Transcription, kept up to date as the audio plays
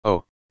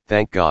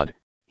Thank God,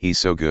 He's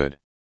so good.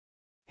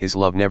 His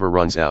love never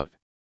runs out.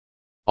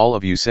 All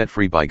of you set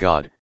free by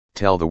God,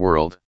 tell the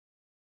world.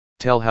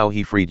 Tell how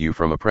He freed you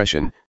from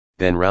oppression,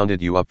 then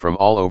rounded you up from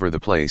all over the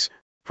place,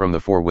 from the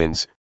four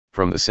winds,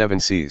 from the seven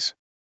seas.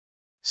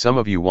 Some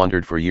of you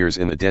wandered for years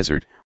in the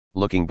desert,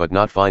 looking but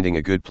not finding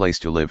a good place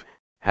to live,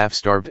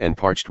 half-starved and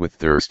parched with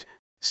thirst,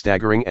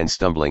 staggering and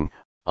stumbling,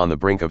 on the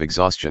brink of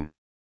exhaustion.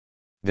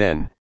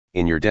 Then,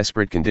 in your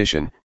desperate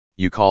condition,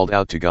 you called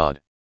out to God.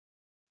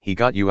 He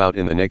got you out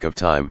in the nick of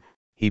time.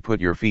 He put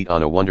your feet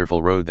on a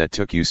wonderful road that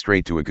took you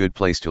straight to a good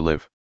place to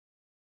live.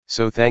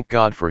 So thank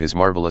God for His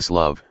marvelous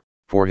love,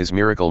 for His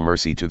miracle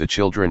mercy to the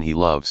children He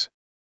loves.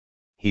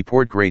 He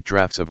poured great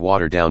draughts of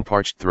water down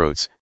parched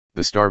throats,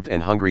 the starved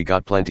and hungry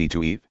got plenty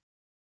to eat.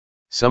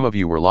 Some of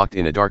you were locked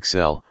in a dark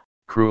cell,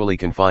 cruelly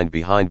confined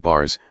behind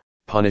bars,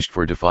 punished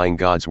for defying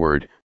God's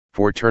word,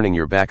 for turning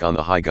your back on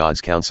the high God's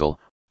counsel,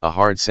 a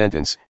hard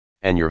sentence,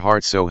 and your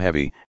heart so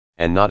heavy,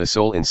 and not a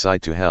soul in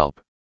sight to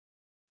help.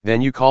 Then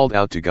you called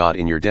out to God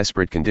in your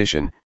desperate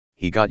condition.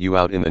 He got you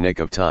out in the nick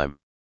of time.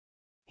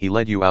 He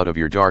led you out of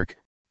your dark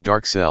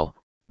cell,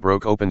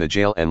 broke open the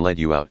jail and led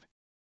you out.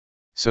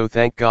 So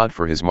thank God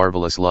for His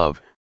marvelous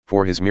love,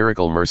 for His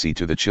miracle mercy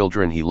to the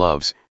children He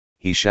loves.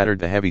 He shattered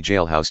the heavy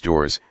jailhouse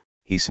doors,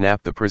 He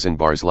snapped the prison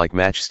bars like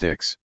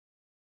matchsticks.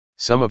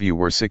 Some of you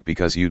were sick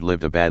because you'd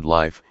lived a bad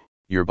life,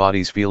 your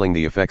bodies feeling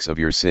the effects of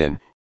your sin.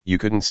 You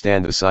couldn't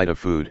stand the sight of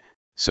food,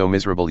 so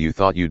miserable you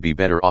thought you'd be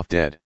better off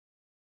dead.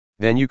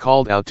 Then you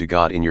called out to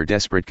God in your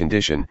desperate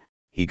condition.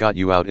 He got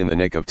you out in the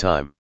nick of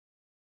time.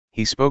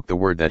 He spoke the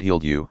word that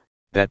healed you,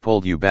 that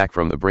pulled you back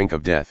from the brink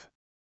of death.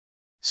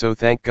 So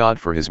thank God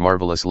for His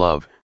marvelous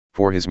love,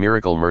 for His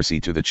miracle mercy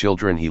to the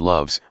children He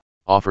loves.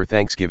 Offer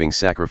thanksgiving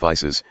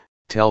sacrifices,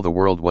 tell the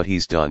world what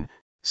He's done,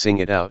 sing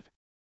it out.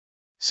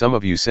 Some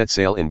of you set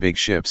sail in big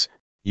ships,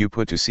 you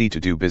put to sea to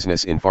do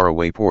business in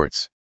faraway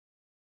ports.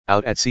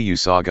 Out at sea you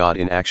saw God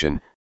in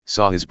action,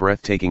 saw His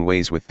breathtaking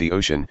ways with the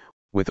ocean.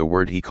 With a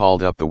word He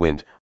called up the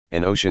wind,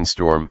 an ocean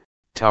storm,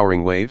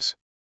 towering waves.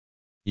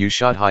 You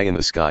shot high in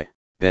the sky,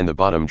 then the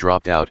bottom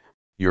dropped out,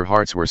 your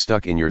hearts were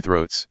stuck in your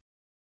throats.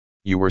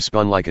 You were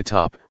spun like a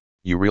top,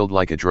 you reeled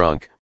like a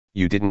drunk,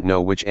 you didn't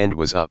know which end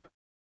was up.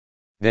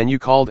 Then you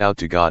called out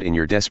to God in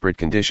your desperate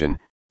condition.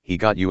 He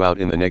got you out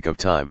in the nick of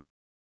time.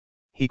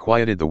 He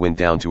quieted the wind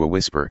down to a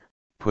whisper,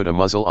 put a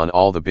muzzle on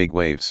all the big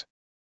waves.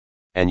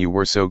 And you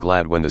were so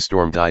glad when the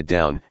storm died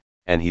down,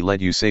 and He led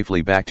you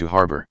safely back to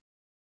harbor.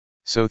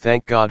 So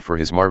thank God for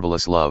His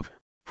marvelous love,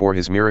 for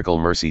His miracle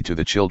mercy to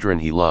the children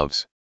He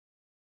loves.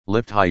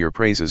 Lift high your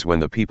praises when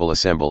the people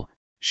assemble,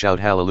 shout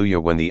hallelujah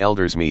when the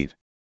elders meet.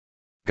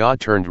 God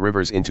turned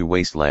rivers into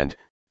wasteland,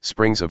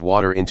 springs of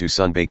water into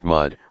sun-baked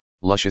mud,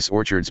 luscious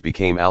orchards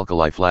became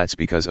alkali flats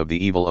because of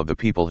the evil of the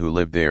people who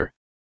lived there.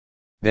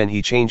 Then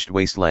He changed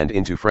wasteland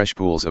into fresh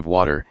pools of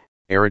water,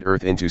 arid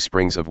earth into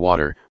springs of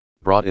water,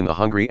 brought in the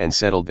hungry and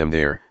settled them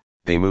there.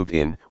 They moved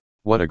in.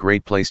 What a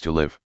great place to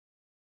live.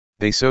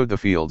 They sowed the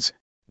fields,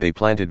 they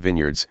planted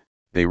vineyards,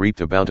 they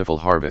reaped a bountiful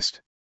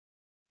harvest.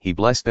 He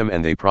blessed them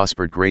and they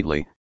prospered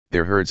greatly,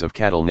 their herds of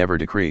cattle never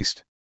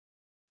decreased.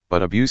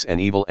 But abuse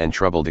and evil and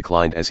trouble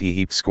declined as He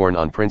heaped scorn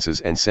on princes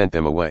and sent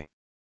them away.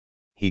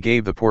 He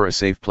gave the poor a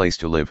safe place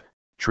to live,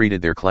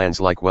 treated their clans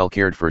like well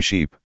cared for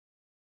sheep.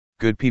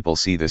 Good people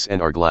see this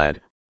and are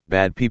glad,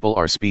 bad people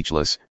are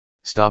speechless,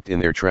 stopped in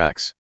their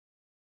tracks.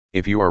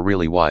 If you are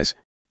really wise,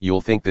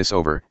 you'll think this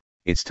over.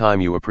 It's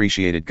time you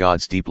appreciated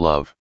God's deep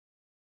love.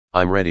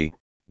 I'm ready,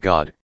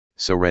 God,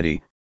 so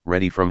ready,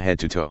 ready from head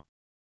to toe.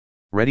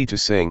 Ready to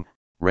sing,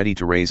 ready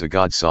to raise a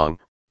God song.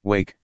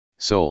 Wake,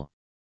 soul.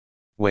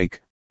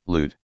 Wake,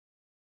 lute.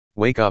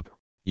 Wake up,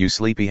 you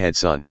sleepyhead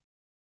son.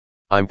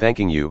 I'm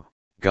thanking you,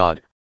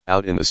 God,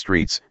 out in the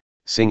streets,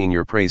 singing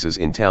your praises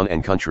in town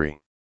and country.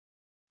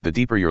 The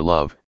deeper your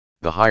love,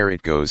 the higher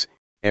it goes,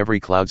 every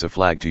cloud's a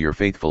flag to your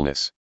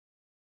faithfulness.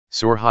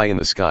 Soar high in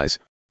the skies,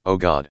 O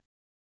God.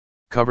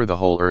 Cover the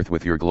whole earth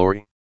with your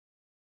glory.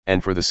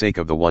 And for the sake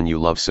of the one you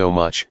love so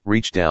much,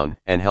 reach down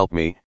and help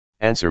me,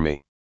 answer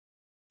me.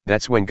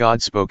 That's when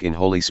God spoke in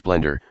holy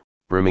splendor,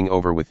 brimming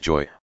over with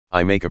joy.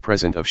 I make a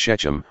present of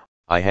Shechem,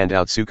 I hand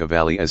out Sukkah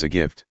Valley as a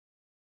gift.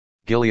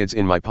 Gilead's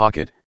in my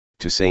pocket,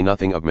 to say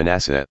nothing of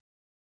Manasseh.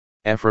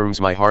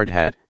 Ephraim's my hard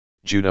hat,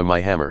 Judah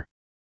my hammer.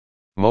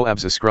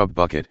 Moab's a scrub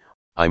bucket,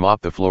 I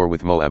mop the floor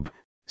with Moab,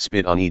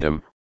 spit on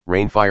Edom,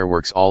 rain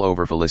fireworks all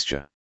over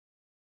Philistia.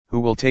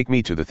 Who will take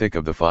me to the thick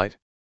of the fight?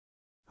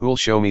 Who'll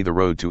show me the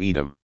road to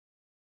Edom?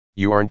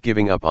 You aren't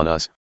giving up on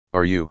us,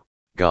 are you,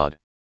 God?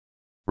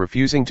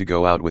 Refusing to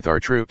go out with our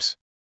troops?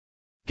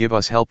 Give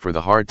us help for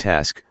the hard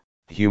task,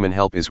 human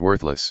help is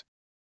worthless.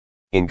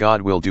 In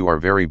God we'll do our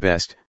very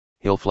best,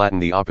 He'll flatten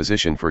the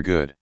opposition for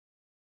good.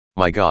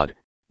 My God,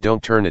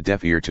 don't turn a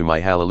deaf ear to my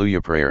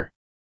hallelujah prayer.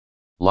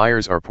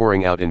 Liars are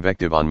pouring out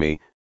invective on me,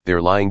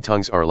 their lying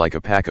tongues are like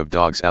a pack of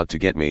dogs out to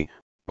get me,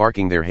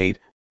 barking their hate,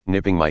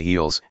 nipping my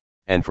heels,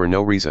 and for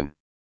no reason.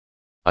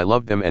 I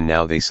loved them and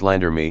now they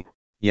slander me,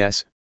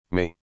 yes,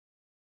 me.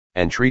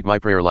 And treat my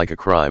prayer like a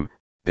crime,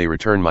 they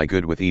return my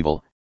good with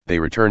evil, they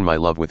return my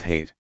love with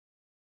hate.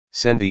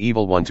 Send the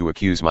evil one to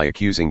accuse my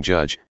accusing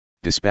judge,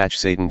 dispatch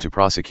Satan to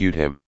prosecute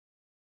him.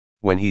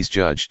 When he's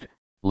judged,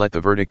 let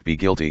the verdict be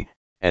guilty,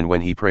 and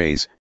when he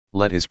prays,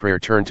 let his prayer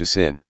turn to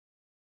sin.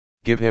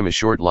 Give him a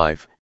short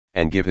life,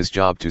 and give his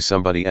job to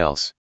somebody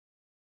else.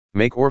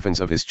 Make orphans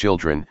of his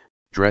children,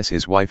 dress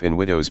his wife in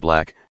widow's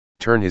black,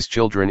 turn his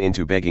children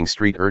into begging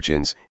street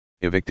urchins,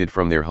 evicted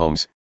from their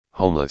homes,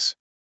 homeless.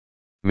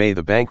 May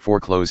the bank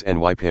foreclose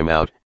and wipe him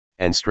out,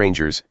 and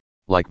strangers,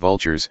 like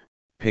vultures,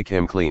 pick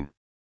him clean.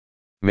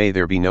 May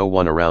there be no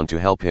one around to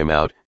help him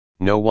out,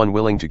 no one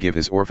willing to give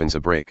his orphans a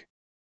break.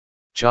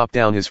 Chop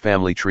down his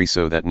family tree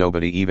so that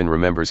nobody even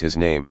remembers his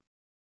name.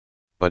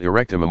 But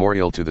erect a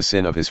memorial to the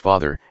sin of his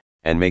father,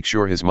 and make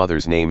sure his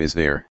mother's name is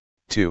there,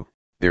 too,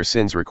 their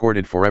sins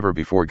recorded forever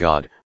before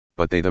God,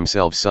 but they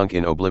themselves sunk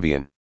in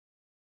oblivion.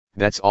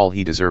 That's all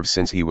he deserves,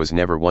 since he was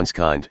never once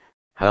kind,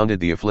 hounded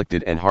the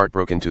afflicted and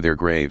heartbroken to their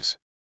graves.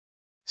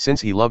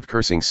 Since he loved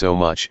cursing so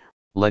much,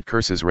 let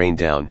curses rain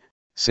down,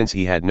 since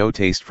he had no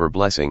taste for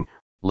blessing,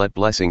 let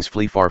blessings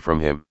flee far from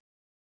him.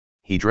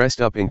 He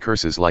dressed up in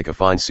curses like a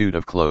fine suit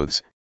of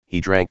clothes, he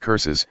drank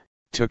curses,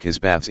 took his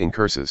baths in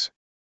curses.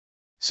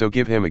 So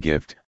give him a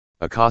gift,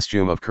 a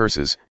costume of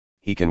curses,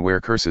 he can wear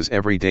curses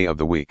every day of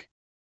the week.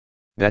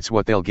 That's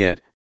what they'll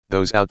get,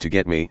 those out to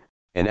get me,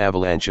 an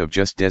avalanche of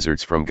just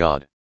deserts from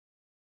God.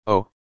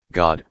 Oh,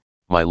 God,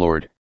 my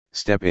Lord,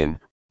 step in,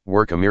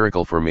 work a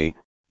miracle for me,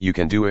 you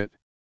can do it.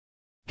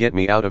 Get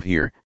me out of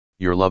here,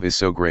 your love is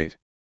so great.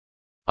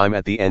 I'm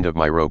at the end of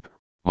my rope,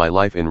 my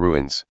life in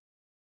ruins.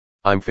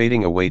 I'm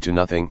fading away to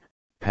nothing,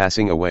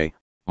 passing away,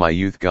 my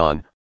youth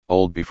gone,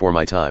 old before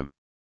my time.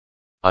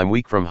 I'm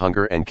weak from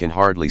hunger and can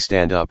hardly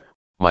stand up,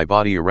 my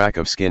body a rack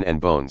of skin and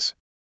bones.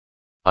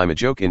 I'm a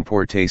joke in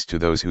poor taste to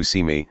those who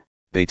see me,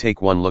 they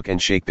take one look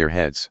and shake their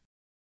heads.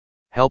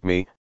 Help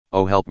me,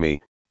 oh help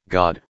me,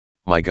 God,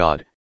 my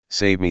God,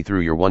 save me through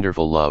your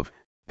wonderful love,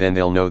 then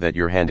they'll know that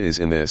your hand is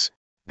in this,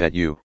 that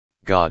you,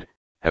 God,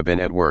 have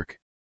been at work.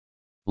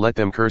 Let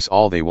them curse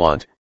all they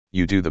want,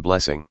 you do the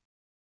blessing.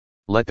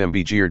 Let them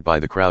be jeered by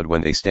the crowd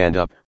when they stand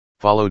up,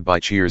 followed by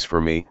cheers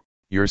for me,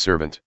 your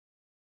servant.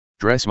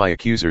 Dress my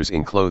accusers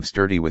in clothes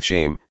dirty with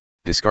shame,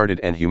 discarded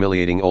and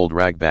humiliating old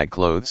ragbag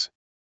clothes.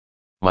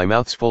 My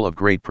mouth's full of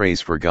great praise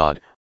for God,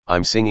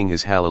 I'm singing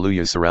his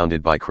hallelujah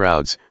surrounded by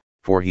crowds,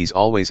 for he's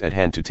always at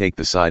hand to take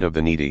the side of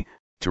the needy,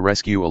 to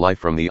rescue a life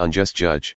from the unjust judge.